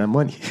sent them that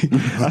money.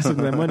 I sent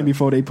them that money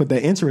before they put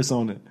that interest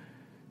on it.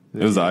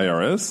 It was the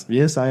IRS?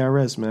 Yes,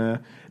 IRS,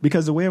 man.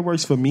 Because the way it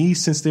works for me,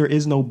 since there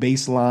is no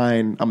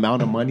baseline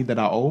amount of money that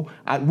I owe,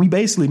 we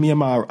basically, me and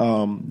my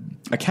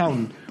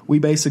accountant, we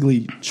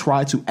basically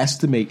try to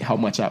estimate how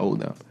much I owe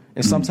them.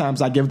 And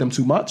sometimes I give them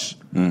too much.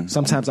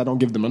 Sometimes I don't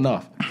give them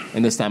enough.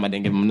 And this time I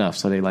didn't give them enough.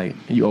 So they like,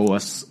 you owe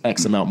us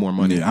X amount more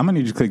money. Yeah, I'm gonna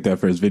need you to click that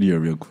first video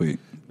real quick.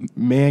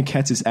 Man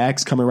catches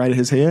axe coming right at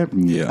his head.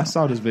 Yeah. I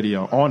saw this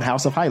video on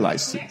House of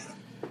Highlights.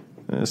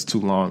 It's too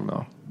long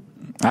though.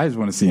 I just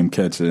want to see him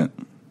catch it.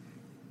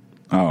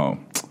 Oh,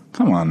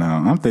 come on now.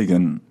 I'm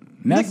thinking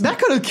That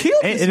could have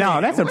killed this no,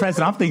 man. that's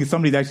impressive. I'm thinking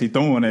somebody's actually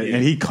throwing it,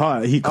 and he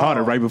caught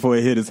it right before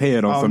it hit his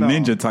head on some no.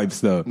 ninja type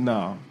stuff.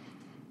 No.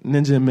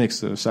 Ninja and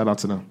Mixer. Shout out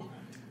to them.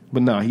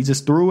 But no, he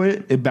just threw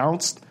it. It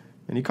bounced,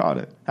 and he caught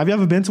it. Have you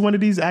ever been to one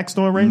of these axe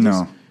throwing ranges?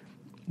 No.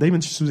 They've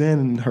been, Suzanne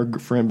and her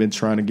friend been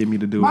trying to get me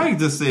to do it. Mike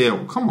just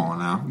said, "Come on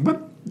now,"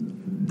 but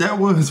that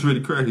was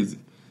really crazy.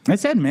 I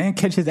said, man,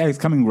 catch his axe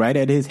coming right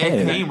at his It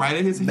head. came right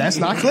at his head. That's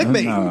not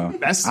clickbait. No.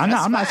 That's I'm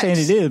not saying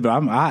it is,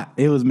 but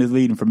it was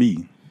misleading for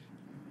me.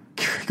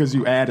 because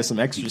you added some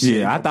extra shit.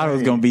 Yeah, I thought it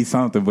was gonna be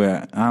something,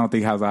 but I don't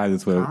think House of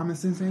Highlights will. Common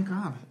sense ain't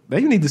common.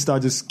 They need to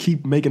start just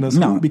keep making us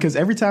No. hoop, because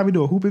every time we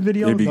do a hooping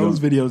video, It'd be those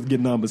good. videos get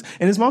numbers.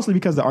 And it's mostly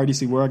because the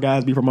RDC World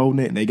guys be promoting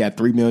it and they got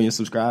 3 million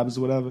subscribers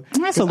or whatever.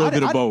 That's a little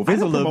bit of both.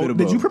 It's a little bit of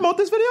Did you both. promote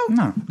this video?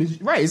 No. Did you,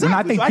 right, exactly. And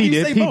I think So P didn't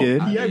did. say P both.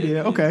 did. Yeah, I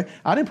did. Okay.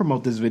 I didn't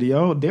promote this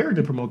video. Derek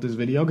did promote this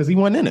video because he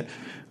wasn't in it.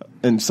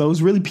 And so it's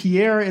really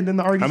Pierre and then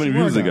the RDC How many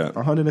World views it guys.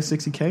 got?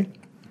 160K.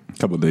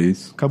 Couple of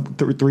days. Couple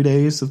 3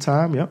 days of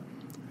time, yep.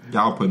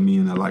 Y'all put me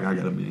in there like I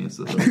got a million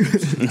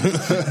subscribers. You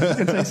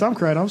can take some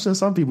credit. I'm sure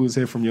some people was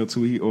here from your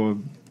tweet or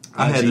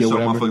I had IG to or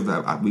show whatever.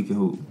 motherfuckers that we can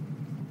hoop.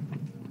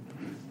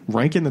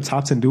 Ranking the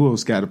top 10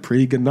 duos got a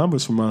pretty good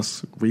numbers from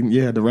us.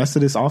 The rest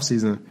of this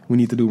offseason, we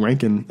need to do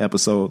ranking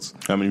episodes.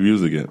 How many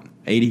views it get?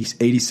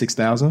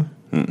 86,000.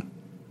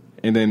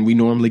 And then we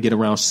normally get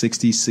around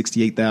 60,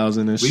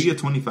 68,000 ish. We get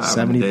 25 on a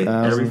 70,000.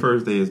 day. Every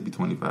first day is be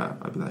 25.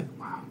 I'd be like,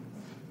 wow,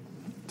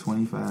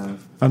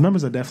 25. Our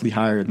numbers are definitely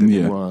higher than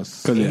it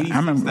was. 'Cause I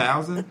remember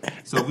 86,000.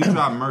 So if we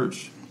drop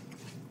merch,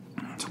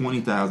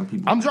 20,000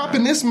 people. I'm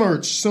dropping this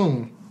merch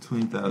soon.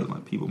 20,000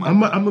 like people. Might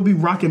I'm gonna be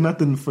rocking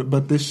nothing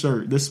but this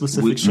shirt, this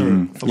specific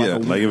shirt. For like Yeah, a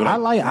week. like if I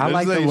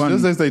like the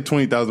one. Let's say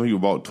 20,000 people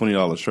bought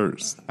 $20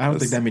 shirts. I don't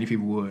think that many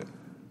people would.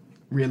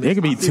 Really, It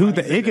could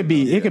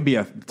be it could be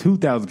a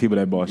 2,000 people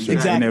that bought shirts.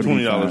 Exactly. And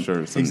everything. $20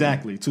 shirts.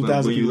 Exactly. But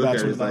 2,000 when you people look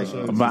got at it, it's $20 like, shirts.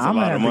 But It's a I'm lot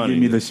gonna of have to money.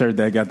 give me the shirt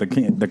that got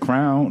the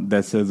crown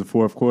that says the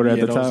fourth quarter at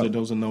Yeah, the top.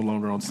 those are no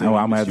longer on sale. Oh,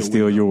 I'm You gonna have to missed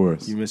steal your window.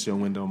 yours. You missed your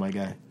window, my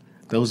guy.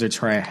 Those are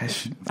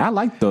trash. I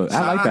like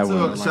that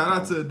one. Shout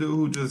out to a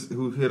dude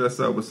who hit us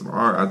up with some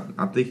art.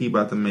 I think he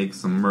about to make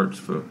some merch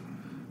for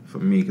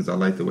me because I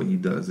like the way he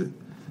does it.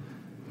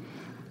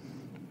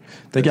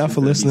 Thank y'all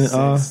for listening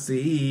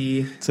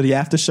See, to the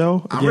after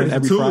show I'm again ready for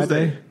every Tuesday.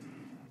 Friday.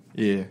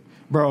 Yeah,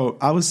 bro.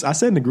 I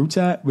said in the group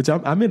chat, which I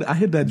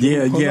hit that.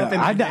 Yeah, pull yeah. up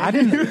and-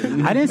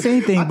 I didn't say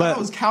anything, I thought but it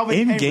was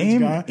Calvin Cambridge,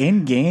 guy.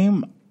 in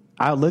game,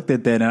 I looked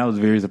at that and I was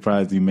very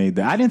surprised you made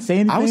that. I didn't say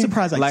anything. I was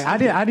surprised, like, I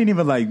didn't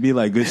even be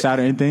like good shot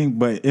or anything.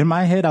 But in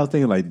my head, I was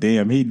thinking like,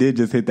 damn, he did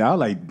just hit that. I was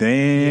like,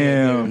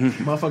 damn.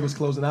 Motherfucker was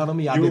closing out on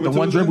me. I You did the were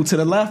one Tuesday? dribble to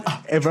the left.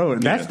 Hey, bro,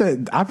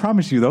 I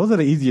promise you, those are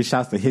the easiest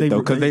shots to hit They-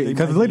 though, because they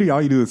because might literally be.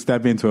 all you do is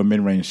step into a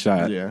mid range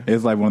shot. Yeah.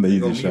 It's like one of the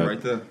Go easiest me shots.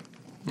 right there.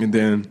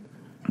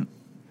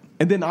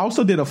 And then I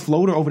also did a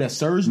floater over that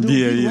Surge dude.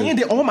 Yeah, he yeah.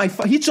 landed on my.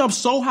 He jumped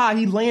so high,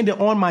 he landed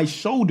on my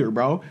shoulder,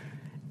 bro.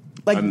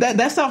 Like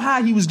that's how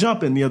high he was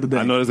jumping the other day.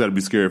 I know that's got to be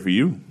scary for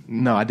you.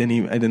 No, I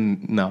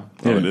didn't. No,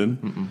 Oh, it did?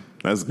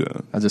 That's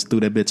good. I just threw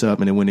that bitch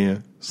up and it went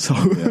in. So,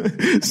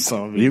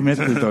 You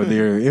mentioned it though,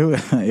 dear. It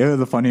was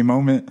a funny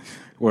moment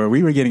where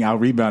we were getting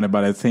out rebounded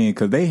by that team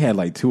because they had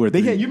like 2 or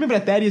 3. You remember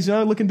that Thaddeus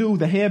Young looking dude with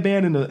the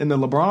headband and the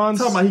LeBrons?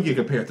 Talking about he get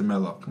compared to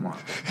Melo. Come on.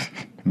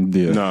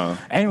 Yeah. No.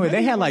 Anyway,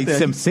 they had like There's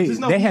some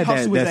no they had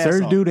hustle his that ass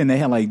Surge off. dude, and they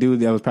had like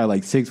dude that was probably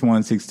like 6'1",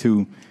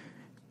 6'2",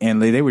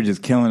 and they were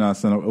just killing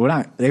us. They were On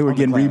the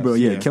getting glass, rebound,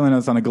 yeah. killing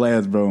us on the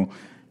glass, bro.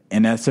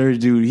 And that Surge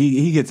dude,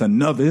 he gets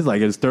another. It's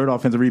like his third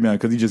offensive rebound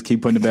because he just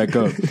keep putting it back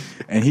up,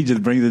 and he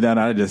just brings it down.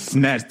 I just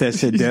snatched that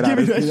shit dead out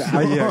of Give me his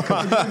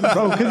that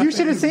bro. Because you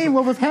should have seen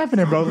what was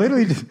happening, bro.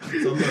 Literally, just,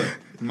 So look,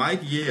 Mike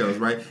yells,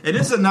 right? And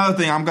this is another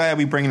thing. I'm glad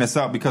we bringing this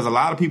up because a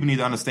lot of people need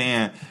to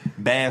understand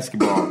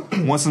basketball.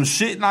 When some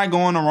shit not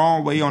going the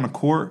wrong way on the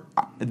court,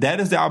 that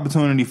is the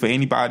opportunity for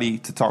anybody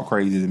to talk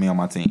crazy to me on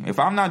my team. If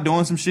I'm not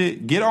doing some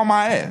shit, get on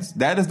my ass.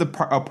 That is the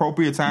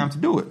appropriate time to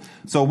do it.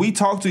 So we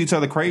talk to each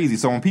other crazy.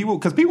 So when people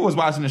was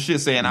watching the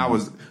shit saying I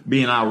was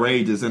being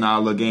outrageous in our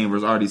little game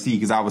versus RDC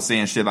because I was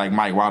saying shit like,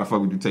 Mike, why the fuck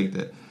would you take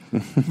that?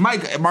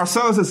 Mike,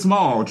 Marcellus is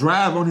small.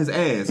 Drive on his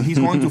ass. He's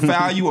going to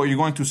foul you or you're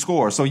going to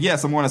score. So,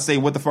 yes, I'm going to say,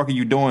 what the fuck are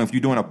you doing if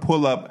you're doing a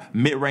pull-up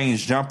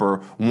mid-range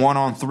jumper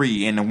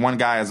 1-on-3 and the one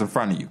guy is in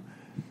front of you?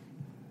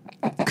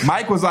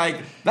 Mike was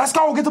like, let's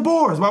go get the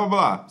boards, blah, blah,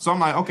 blah. So I'm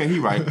like, okay, he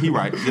right.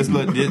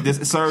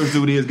 This Surge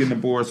dude is getting the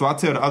board. So I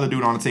tell the other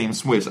dude on the team,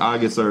 switch. I'll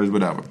get Surge,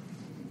 whatever.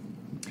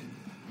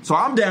 So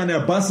I'm down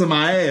there busting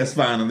my ass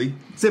finally,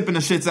 tipping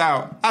the shits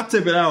out. I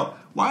tip it out.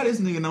 Why this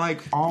nigga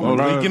like all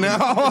Leaking out.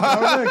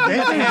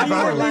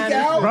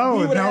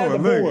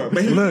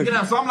 But he look.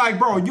 out. So I'm like,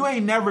 bro, you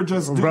ain't never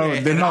just do Bro,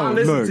 that. then And no, I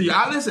listen look. to you.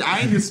 I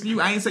ain't dispute.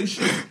 I ain't say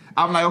shit.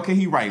 I'm like, okay,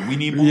 he right. We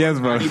need more. Yes,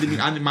 bro.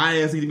 My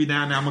ass need to be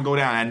down there. I'm gonna go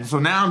down. And so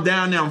now I'm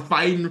down there. I'm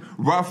fighting,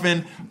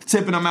 roughing,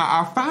 tipping him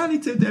out. I finally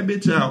tipped that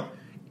bitch out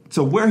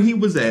to where he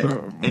was at,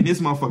 and this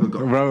motherfucker go.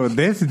 Bro,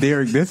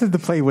 Derek, this is the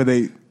play where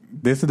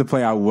this is the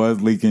play I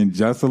was leaking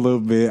just a little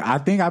bit. I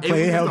think I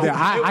played healthy.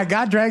 I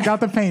got dragged out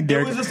the paint,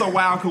 Derek. It was just a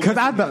wild because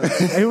I thought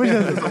it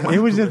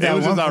was just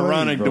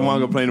ironic.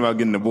 DeJuan complaining about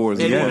getting the boards.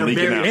 It And was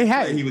leaking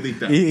out. he was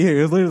leaked out.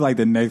 It was literally like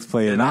the next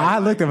play, and I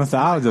looked at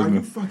myself. I was Are you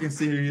just fucking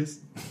serious?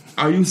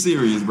 Are you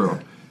serious, bro?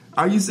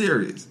 Are you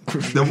serious?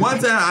 The one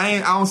time I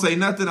don't say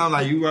nothing. I'm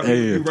like, you right?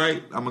 You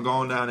right? I'm gonna go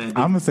on down there. I'm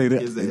gonna say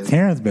that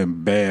Terrence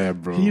been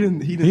bad, bro. He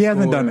hasn't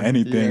score. Done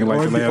anything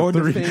like the last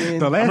three.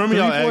 The last I remember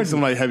y'all three, asked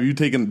him like, "Have you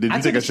taken? Did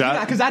you take a shot?"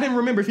 Because I didn't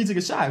remember if he took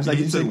a shot. It was like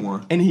he took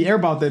one, and he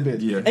airballed that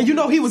bitch. Yeah. And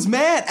he was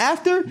mad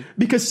after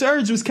because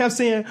Serge was kept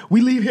saying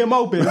we leave him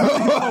open.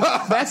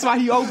 That's why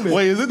he opened.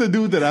 Wait, is it the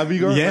dude that I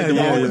beat? Yeah,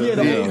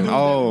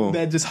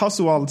 that just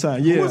hustle all the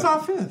time. Yeah. Who was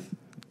our fifth?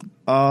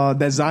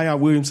 That Zion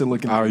Williamson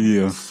looking. Oh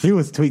yeah, he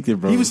was tweaking,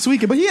 bro. He was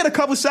tweaking, but he had a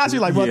couple shots.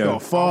 You're like, what the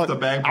fuck?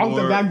 Off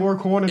the backboard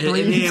corner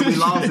three. And then we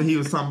lost, and he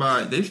was talking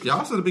about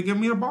y'all should have been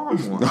giving me the ball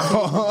more.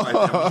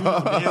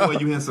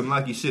 You had some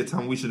lucky shit.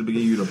 Telling we should have been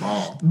giving you the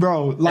ball,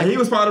 bro. Like and he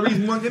was part of the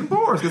reason we weren't getting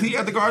boards because he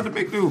had to guard the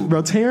big dude.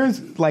 Bro,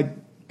 Terrence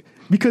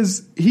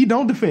because he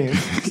don't defend.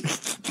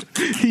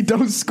 He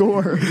don't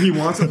score. He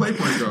wants to play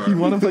point guard. He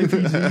want to play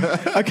PG.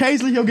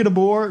 Occasionally he'll get a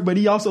board, but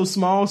he also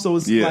small, so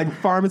it's like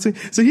far in between.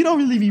 So he don't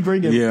really be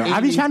bringing. Yeah, I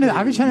be trying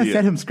to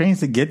set him screens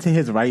to get to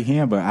his right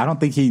hand, but I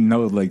don't think he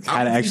knows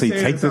how to actually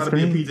take the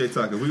screen. PJ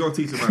Tucker, we're gonna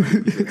teach him how to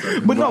be PJ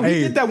Tucker. But no, he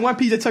did that one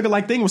PJ Tucker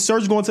like thing when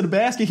Serge going to the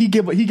basket. He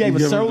gave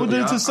a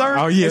shoulder to Serge.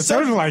 Oh yeah,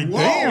 Serge was like,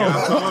 damn.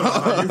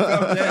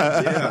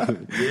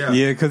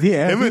 Yeah, because he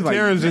asked him and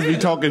Terrence just be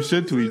talking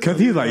shit to each other. Because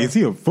he's like, is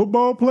he a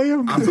football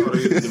player? I told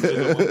him he was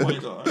a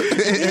point guard.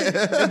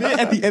 And then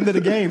at the end of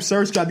the game,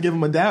 Serge tried to give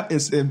him a dap,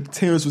 and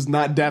Terrence was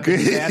not dapping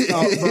his ass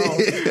off, bro.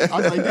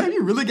 I was like, damn,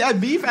 you really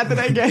got beef after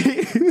that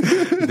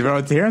game?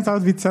 Bro, Terrence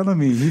always be telling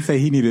me, he said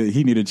he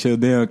need to chill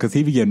down because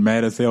he be getting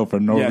mad as hell for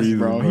no reason.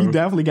 Bro. He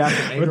definitely got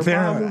some anger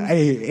problems.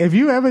 Hey, if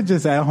you ever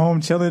just at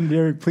home chilling,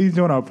 Derek, please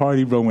join our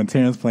party, bro, when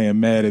Terrence playing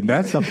Madden.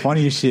 That's the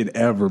funniest shit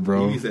ever,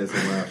 bro. He said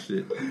some wild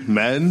shit.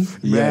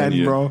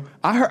 Madden, bro.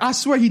 I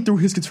swear he threw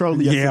his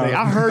controller yesterday.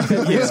 I heard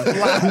that.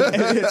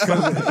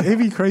 It'd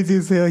be crazy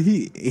as hell.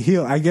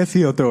 I guess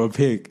he'll throw a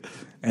pick.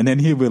 And then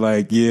he'll be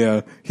like,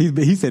 yeah.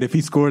 He said if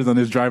he scores on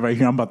this drive right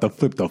here, I'm about to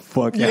flip the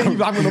fuck out. I'm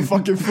gonna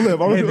fucking flip.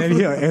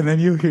 And then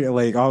you hear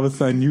like all of a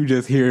sudden you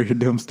just hear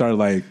them start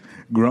like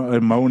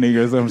moaning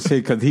or some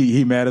shit because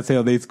he mad as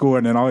hell they score,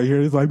 and then all you hear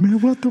is like, man,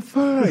 what the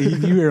fuck? You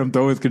hear him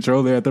throw his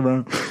controller at the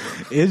round.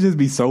 It just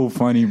be so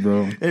funny,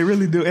 bro. It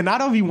really do. And I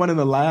don't be wanting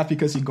to laugh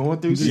because he's going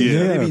through shit.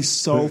 Yeah. It be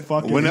so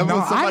fucking. Whenever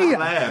somebody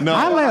laugh.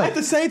 At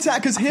the same time,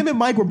 because him and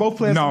Mike were both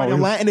playing somebody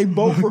online, and they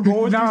both were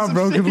going through some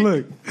bro, shit.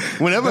 Look.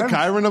 Whenever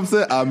Kyron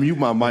upset, I mute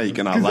my mic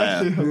and I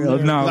laugh.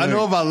 I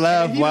know if I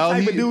laugh while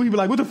he be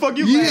like, what the fuck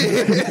you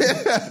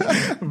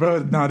laughing?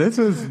 Bro, no, this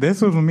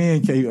was when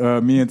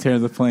me and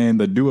Terrence are playing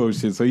the duo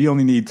shit, so you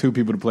only need two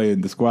people to play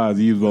in the squads.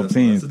 You use both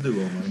teams. That's a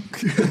duo, man.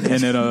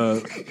 And then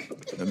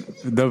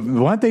the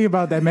one thing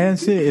about that man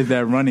shit is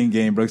that running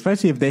game, bro.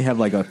 Especially if they have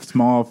like a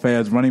small,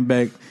 fast running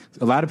back.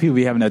 A lot of people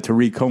be having that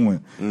Tariq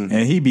Cohen, and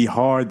he be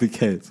hard to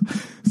catch.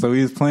 So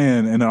he was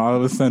playing, and then all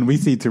of a sudden we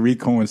see Tariq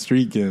Cohen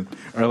streaking,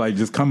 or like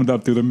just coming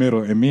up through the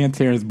middle, and me and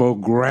Terrence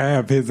both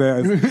grab his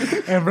ass,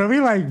 and bro, we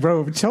like,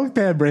 bro, choke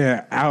that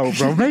brand out,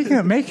 bro,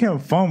 make him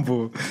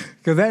fumble,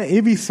 because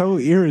it be so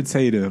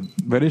irritating,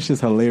 but it's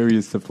just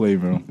hilarious to play,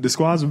 bro. The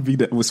squads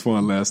was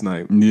fun last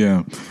night.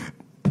 Yeah,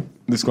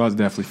 the squad's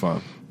definitely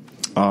fun.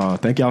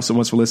 Thank y'all so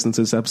much for listening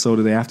to this episode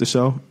of the After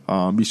Show.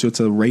 Be sure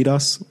to rate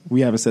us.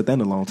 We haven't said that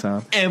in a long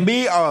time. And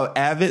be an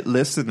avid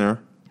listener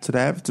to the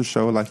After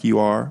Show like you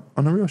are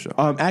on the Real Show.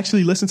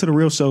 Actually, listen to the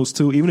Real Shows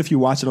too. Even if you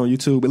watch it on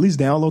YouTube, at least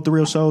download the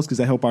Real Shows because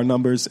they help our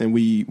numbers and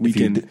we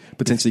can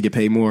potentially get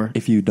paid more.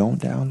 If you don't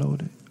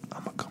download it,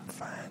 I'm going to come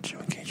find you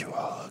again.